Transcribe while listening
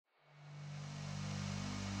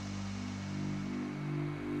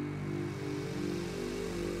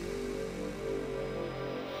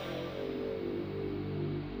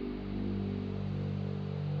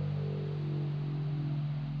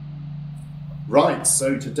Right,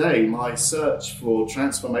 so today my search for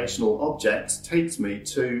transformational objects takes me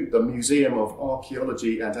to the Museum of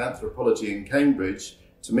Archaeology and Anthropology in Cambridge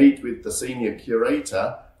to meet with the senior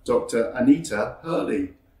curator, Dr. Anita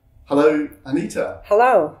Herle. Hello, Anita.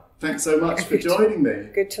 Hello. Thanks so much for joining me.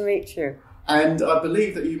 Good to meet you. And I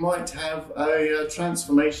believe that you might have a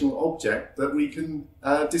transformational object that we can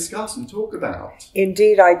discuss and talk about.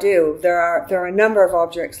 Indeed, I do. There are a number of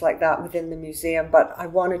objects like that within the museum, but I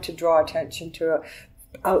wanted to draw attention to an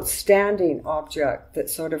outstanding object that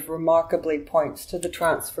sort of remarkably points to the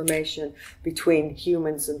transformation between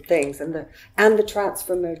humans and things, and the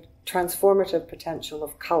transformative potential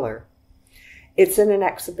of color. It's in an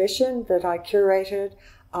exhibition that I curated.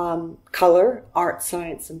 Colour, Art,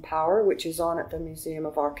 Science and Power, which is on at the Museum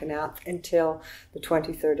of Arch and Anth until the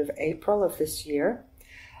 23rd of April of this year.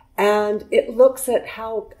 And it looks at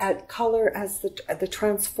colour as the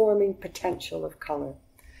transforming potential of colour.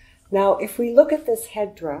 Now, if we look at this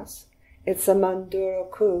headdress, it's a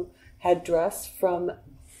manduruku headdress from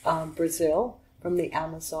Brazil, from the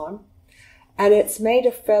Amazon. And it's made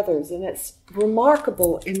of feathers, and it's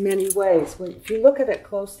remarkable in many ways. If you look at it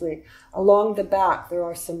closely, along the back there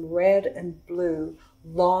are some red and blue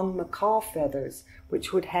long macaw feathers,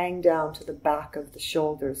 which would hang down to the back of the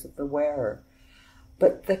shoulders of the wearer.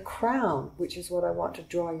 But the crown, which is what I want to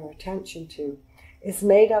draw your attention to, is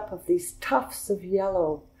made up of these tufts of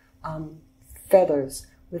yellow feathers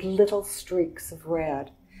with little streaks of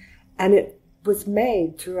red. And it was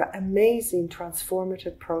made through an amazing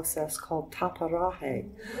transformative process called taparahe,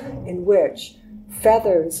 in which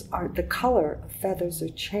the color of feathers are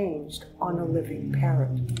changed on a living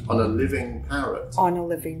parrot. On a living parrot? On a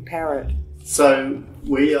living parrot. So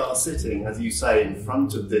we are sitting, as you say, in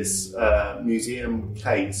front of this museum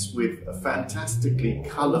case with a fantastically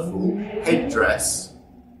colourful headdress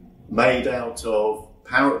made out of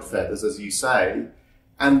parrot feathers, as you say,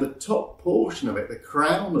 and the top portion of it, the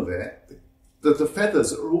crown of it, the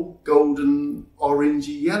feathers are all golden,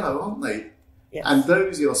 orangey yellow, aren't they? Yes. And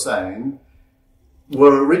those, you're saying,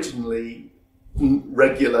 were originally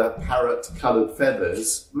regular parrot-coloured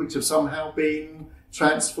feathers, which have somehow been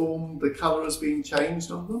transformed, the colour has been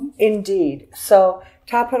changed on them? Indeed. So,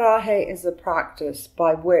 taparahe is a practice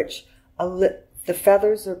by which the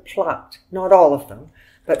feathers are plucked, not all of them,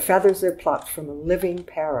 but feathers are plucked from a living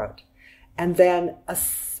parrot, and then a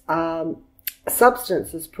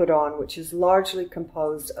substance is put on which is largely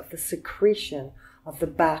composed of the secretion of the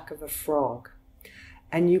back of a frog.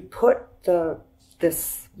 And you put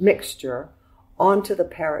this mixture onto the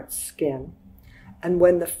parrot's skin, and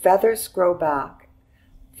when the feathers grow back,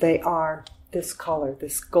 they are this color,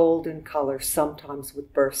 this golden color, sometimes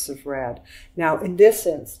with bursts of red. Now, in this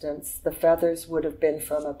instance, the feathers would have been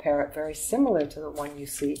from a parrot very similar to the one you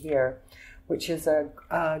see here, which is a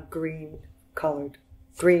green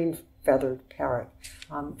feathered parrot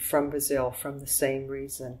from Brazil, from the same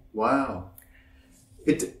reason. Wow.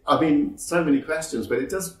 So many questions, but it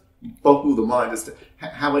does boggle the mind as to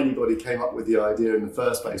how anybody came up with the idea in the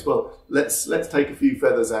first place. Well, let's take a few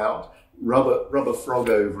feathers out, rub a frog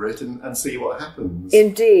over it and see what happens.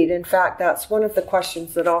 Indeed. In fact, that's one of the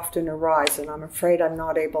questions that often arise, and I'm afraid I'm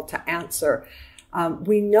not able to answer.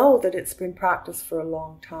 We know that it's been practiced for a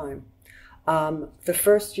long time. The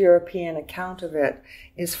first European account of it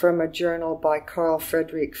is from a journal by Carl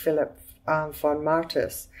Friedrich Philipp von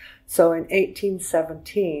Martis. So in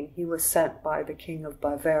 1817, he was sent by the King of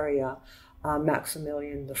Bavaria,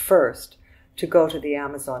 Maximilian I, to go to the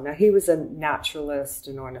Amazon. Now, he was a naturalist,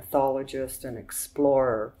 an ornithologist, an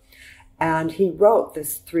explorer, and he wrote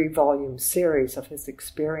this 3-volume series of his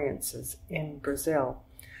experiences in Brazil.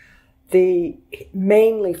 The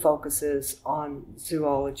mainly focuses on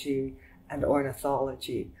zoology and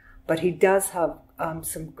ornithology, but he does have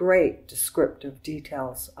some great descriptive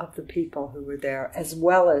details of the people who were there, as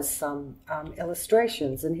well as some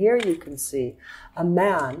illustrations. And here you can see a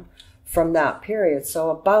man from that period,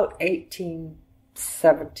 so about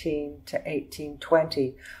 1817 to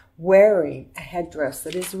 1820, wearing a headdress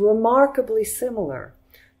that is remarkably similar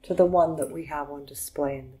to the one that we have on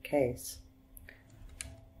display in the case.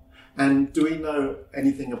 And do we know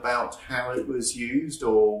anything about how it was used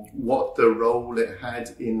or what the role it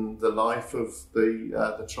had in the life of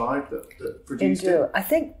the tribe that produced it? I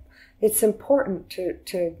think it's important to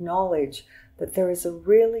acknowledge that there is a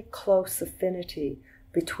really close affinity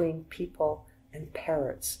between people and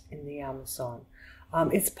parrots in the Amazon.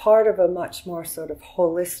 It's part of a much more sort of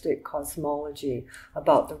holistic cosmology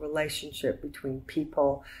about the relationship between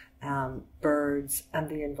people, birds, and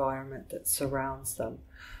the environment that surrounds them.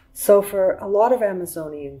 So for a lot of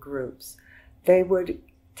Amazonian groups, they would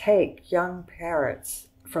take young parrots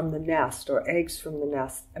from the nest or eggs from the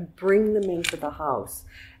nest and bring them into the house.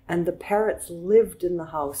 And the parrots lived in the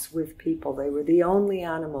house with people. They were the only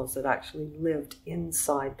animals that actually lived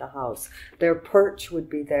inside the house. Their perch would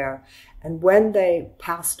be there. And when they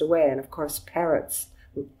passed away, and of course parrots,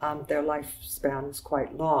 their lifespan is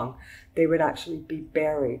quite long, they would actually be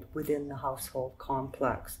buried within the household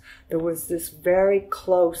complex. There was this very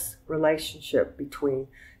close relationship between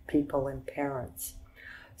people and parents.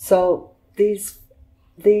 So these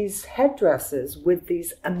headdresses with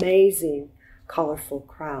these amazing colorful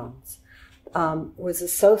crowns was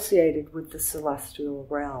associated with the celestial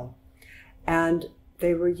realm, and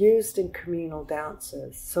they were used in communal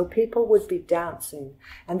dances. So people would be dancing,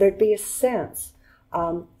 and there'd be a sense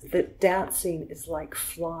that dancing is like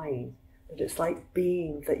flying, that it's like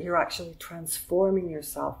being, that you're actually transforming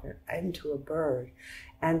yourself into a bird.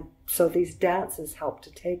 And so these dances help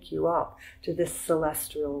to take you up to this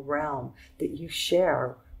celestial realm that you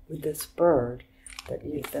share with this bird that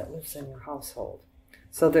lives in your household.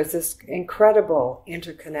 So there's this incredible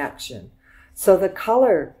interconnection. So the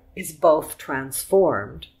color is both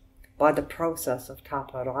transformed by the process of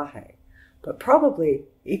taparahe, but probably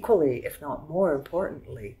equally, if not more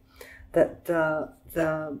importantly, that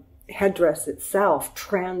the headdress itself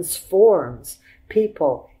transforms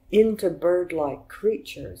people into bird-like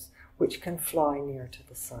creatures which can fly near to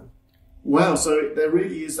the sun. Wow, so there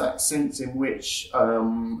really is that sense in which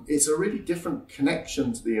it's a really different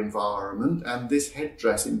connection to the environment, and this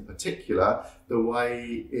headdress in particular, the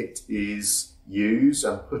way it is used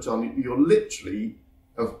and put on, you're literally,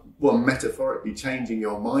 metaphorically changing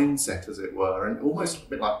your mindset, as it were, and almost a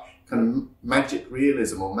bit like kind of magic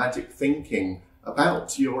realism or magic thinking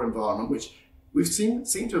about your environment, which we've seem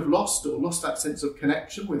to have lost that sense of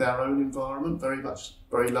connection with our own environment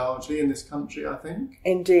very largely in this country, I think.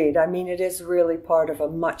 Indeed. I mean, it is really part of a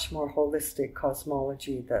much more holistic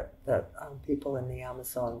cosmology that people in the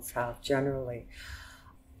Amazons have generally.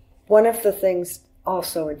 One of the things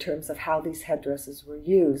also in terms of how these headdresses were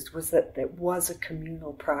used was that it was a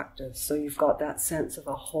communal practice. So you've got that sense of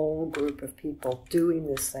a whole group of people doing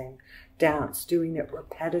this same dance, doing it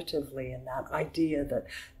repetitively, and that idea that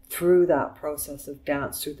through that process of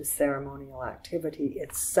dance, through the ceremonial activity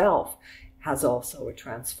itself, has also a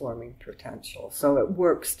transforming potential. So it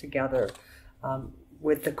works together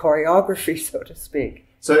with the choreography, so to speak.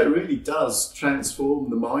 So it really does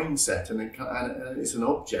transform the mindset, and it's an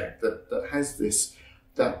object that has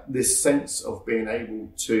this sense of being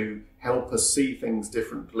able to help us see things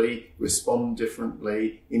differently, respond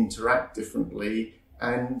differently, interact differently,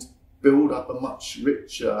 and build up a much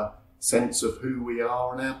richer sense of who we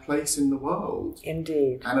are and our place in the world.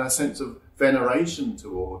 Indeed. And a sense of veneration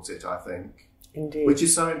towards it, I think. Indeed. Which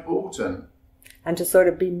is so important. And to sort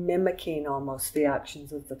of be mimicking almost the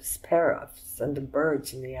actions of the parrots and the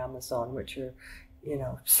birds in the Amazon, which are,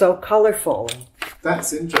 so colourful.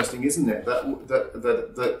 That's interesting, isn't it?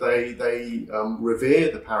 That they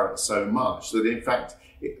revere the parrots so much that in fact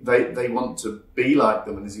they want to be like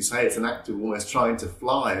them, and as you say, it's an act of almost trying to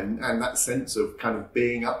fly, and that sense of kind of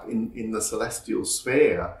being up in the celestial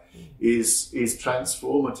sphere is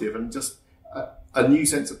transformative and just a new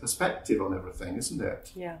sense of perspective on everything, isn't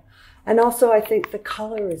it? Yeah. And also I think the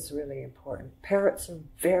colour is really important. Parrots are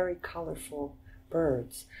very colourful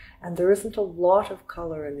birds, and there isn't a lot of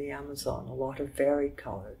colour in the Amazon, a lot of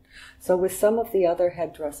varied-coloured. So with some of the other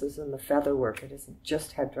headdresses and the featherwork, it isn't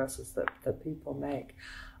just headdresses that people make.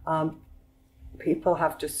 People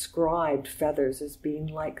have described feathers as being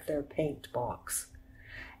like their paint box,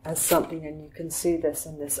 as something, and you can see this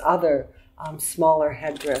in this other smaller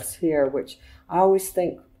headdress here, which I always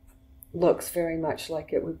think looks very much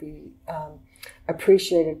like it would be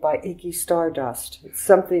appreciated by Iggy Stardust. It's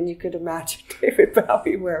something you could imagine David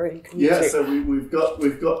Bowie wearing. Yeah, so we've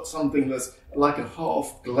got something that's like a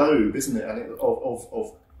half globe, isn't it? And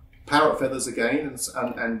of parrot feathers again,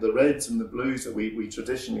 and the reds and the blues that we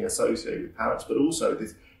traditionally associate with parrots, but also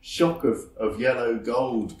this shock of yellow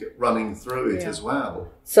gold running through it as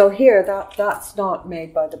well. So here, that's not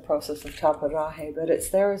made by the process of taparahe, but it's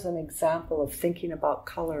there as an example of thinking about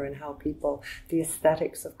colour and how the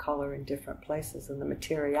aesthetics of colour in different places and the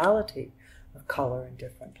materiality of colour in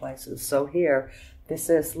different places. So here, this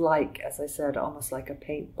is like, as I said, almost like a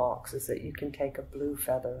paint box, is that you can take a blue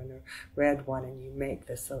feather and a red one and you make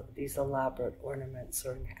these elaborate ornaments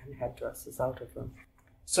and headdresses out of them.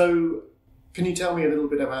 So can you tell me a little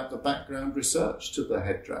bit about the background research to the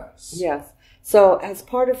headdress? Yes. So as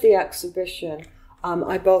part of the exhibition,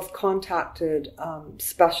 I both contacted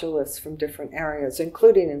specialists from different areas,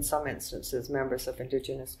 including in some instances members of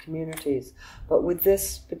Indigenous communities. But with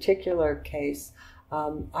this particular case,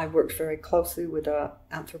 I worked very closely with an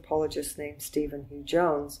anthropologist named Stephen Hugh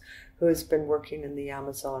Jones, who has been working in the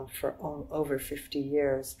Amazon for over 50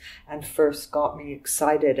 years, and first got me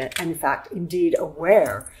excited and in fact, indeed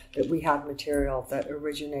aware that we had material that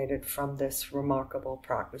originated from this remarkable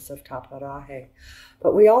practice of taparahe.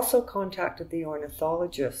 But we also contacted the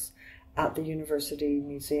ornithologists at the University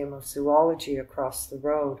Museum of Zoology across the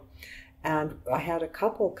road. And I had a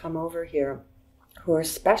couple come over here who are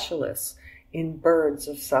specialists in birds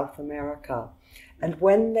of South America. And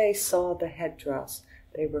when they saw the headdress,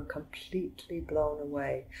 they were completely blown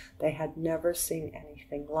away. They had never seen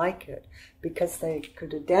anything like it because they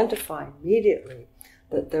could identify immediately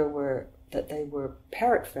that they were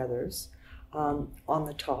parrot feathers on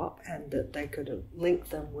the top, and that they could link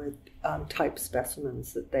them with type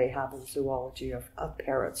specimens that they have in zoology of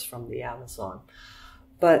parrots from the Amazon.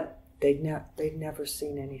 But they'd never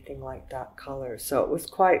seen anything like that color. So it was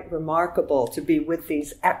quite remarkable to be with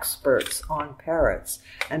these experts on parrots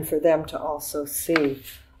and for them to also see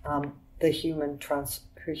the human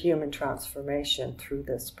transformation through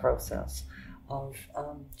this process of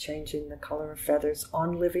changing the color of feathers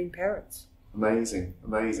on living parrots. Amazing,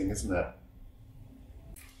 isn't it?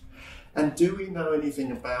 And do we know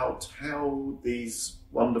anything about how these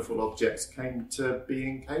wonderful objects came to be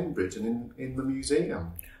in Cambridge and in the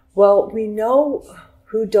museum? Well, we know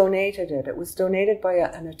who donated it. It was donated by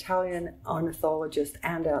an Italian ornithologist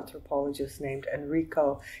and anthropologist named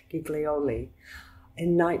Enrico Giglioli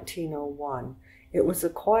in 1901. It was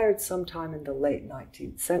acquired sometime in the late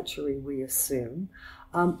 19th century, we assume,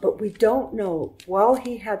 but we don't know. While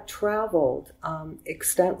he had traveled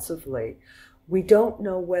extensively, we don't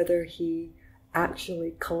know whether he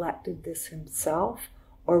actually collected this himself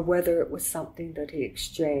or whether it was something that he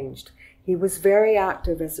exchanged. He was very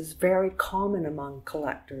active, as is very common among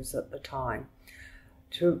collectors at the time,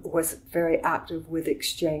 was very active with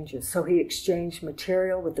exchanges. So he exchanged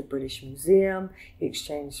material with the British Museum, he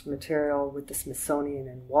exchanged material with the Smithsonian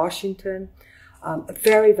in Washington. A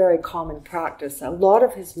very, very common practice. A lot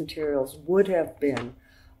of his materials would have been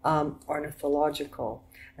ornithological.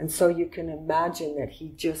 And so you can imagine that he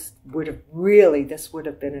just would have this would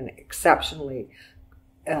have been an exceptionally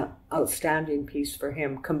outstanding piece for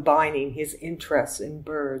him, combining his interest in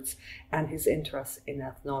birds and his interest in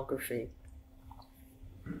ethnography.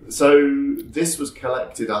 So this was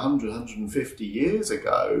collected 150 years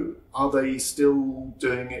ago. Are they still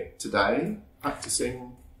doing it today,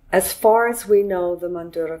 practicing? As far as we know, the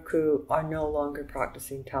Manduraku are no longer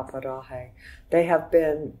practicing taparahe. They have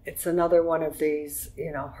been, it's another one of these,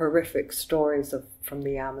 horrific stories from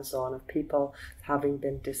the Amazon of people having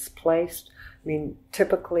been displaced. I mean,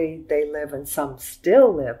 typically they live, and some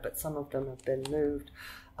still live, but some of them have been moved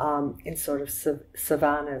in sort of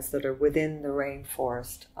savannas that are within the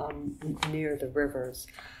rainforest, near the rivers.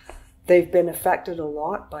 They've been affected a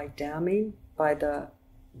lot by damming, by the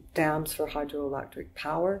dams for hydroelectric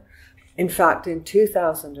power. In fact, in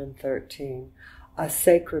 2013,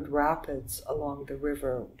 sacred rapids along the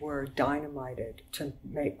river were dynamited to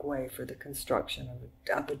make way for the construction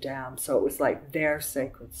of a dam. So it was like their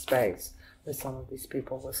sacred space where some of these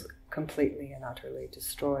people was completely and utterly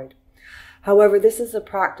destroyed. However, this is a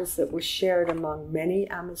practice that was shared among many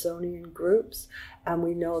Amazonian groups, and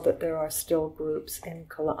we know that there are still groups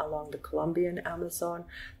along the Colombian Amazon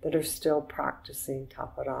that are still practicing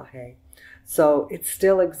taparahe. So it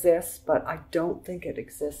still exists, but I don't think it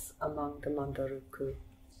exists among the Mandaruku.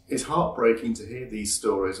 It's heartbreaking to hear these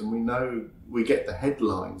stories, and we know we get the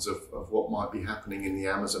headlines of what might be happening in the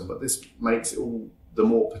Amazon, but this makes it all the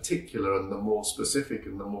more particular and the more specific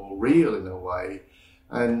and the more real in a way.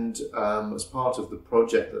 And as part of the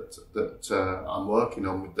project that I'm working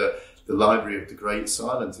on with the Library of the Great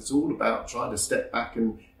Silence, it's all about trying to step back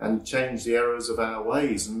and change the errors of our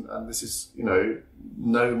ways. And this is,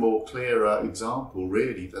 no more clearer example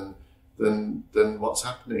really than what's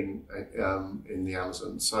happening in the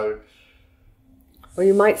Amazon. So, well,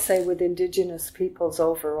 you might say with indigenous peoples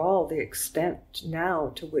overall, the extent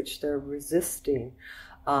now to which they're resisting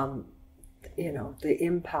the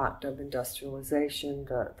impact of industrialization,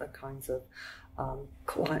 the kinds of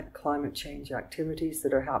climate change activities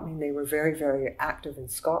that are happening. They were very, very active in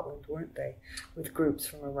Scotland, weren't they? With groups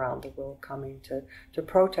from around the world coming to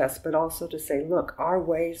protest, but also to say, look, our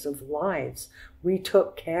ways of lives, we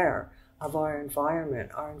took care of our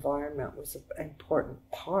environment. Our environment was an important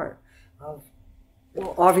part of,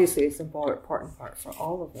 well, obviously it's an important part for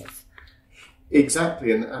all of us.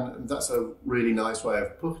 Exactly, and that's a really nice way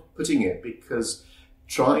of putting it, because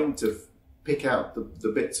trying to pick out the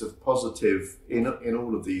bits of positive in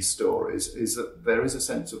all of these stories is that there is a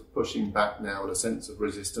sense of pushing back now, and a sense of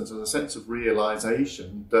resistance, and a sense of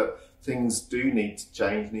realization that things do need to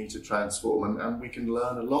change, need to transform, and we can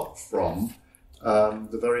learn a lot from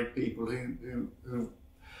the very people who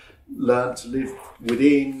learn to live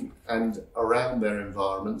within and around their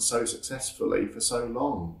environment so successfully for so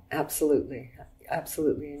long. Absolutely.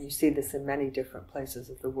 Absolutely, and you see this in many different places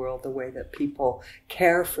of the world, the way that people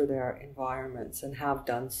care for their environments and have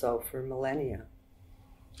done so for millennia.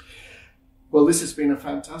 Well, this has been a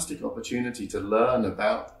fantastic opportunity to learn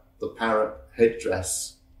about the parrot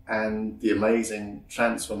headdress and the amazing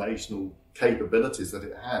transformational capabilities that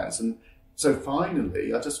it has. And so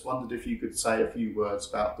finally, I just wondered if you could say a few words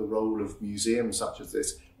about the role of museums such as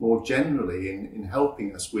this more generally in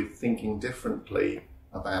helping us with thinking differently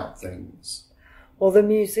about things. Well, the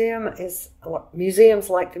museums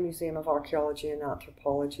like the Museum of Archaeology and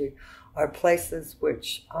Anthropology are places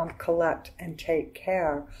which collect and take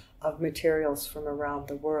care of materials from around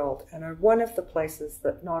the world, and are one of the places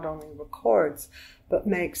that not only records but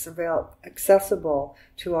makes accessible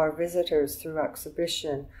to our visitors through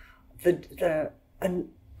exhibition that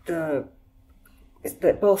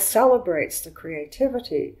both celebrates the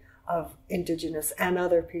creativity of Indigenous and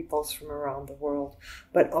other peoples from around the world,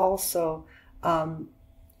 but also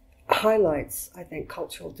highlights, I think,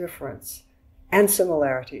 cultural difference and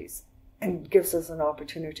similarities, and gives us an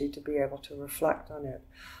opportunity to be able to reflect on it.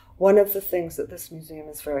 One of the things that this museum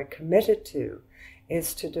is very committed to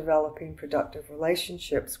is to developing productive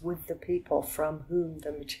relationships with the people from whom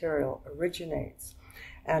the material originates.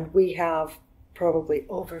 And we have probably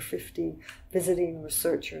over 50 visiting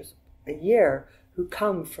researchers a year who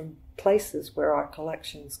come from places where our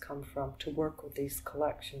collections come from to work with these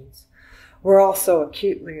collections. We're also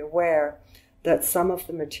acutely aware that some of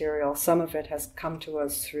the material, some of it has come to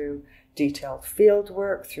us through detailed field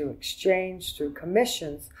work, through exchange, through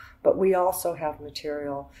commissions, but we also have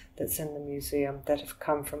material that's in the museum that have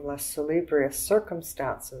come from less salubrious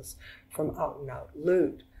circumstances, from out-and-out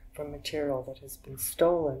loot, from material that has been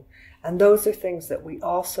stolen. And those are things that we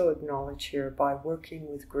also acknowledge here by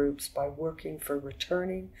working with groups, by working for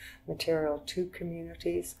returning material to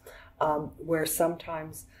communities, where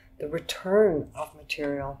sometimes the return of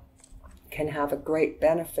material can have a great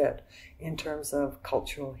benefit in terms of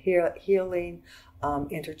cultural healing,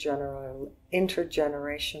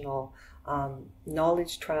 intergenerational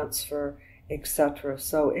knowledge transfer, etc.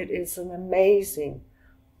 So it is an amazing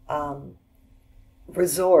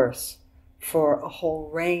resource for a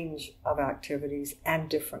whole range of activities and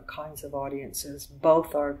different kinds of audiences,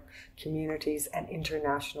 both our communities and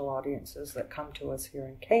international audiences that come to us here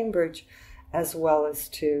in Cambridge, as well as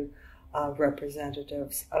to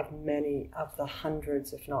representatives of many of the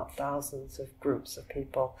hundreds, if not thousands, of groups of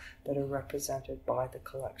people that are represented by the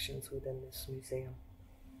collections within this museum.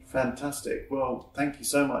 Fantastic. Well, thank you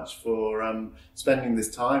so much for spending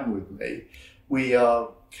this time with me. We are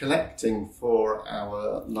collecting for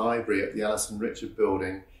our library at the Alison Richard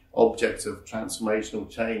Building objects of transformational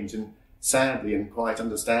change, and sadly and quite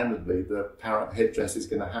understandably the parrot headdress is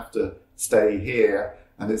going to have to stay here,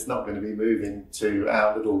 and it's not going to be moving to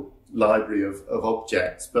our little library of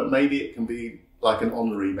objects, but maybe it can be like an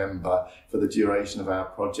honorary member for the duration of our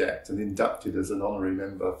project and inducted as an honorary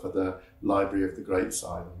member for the Library of the Great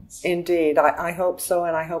Silence. Indeed, I hope so,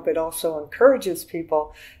 and I hope it also encourages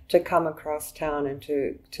people to come across town and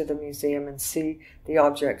to the museum and see the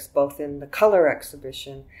objects both in the colour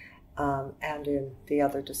exhibition and in the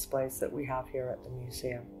other displays that we have here at the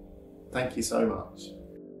museum. Thank you so much.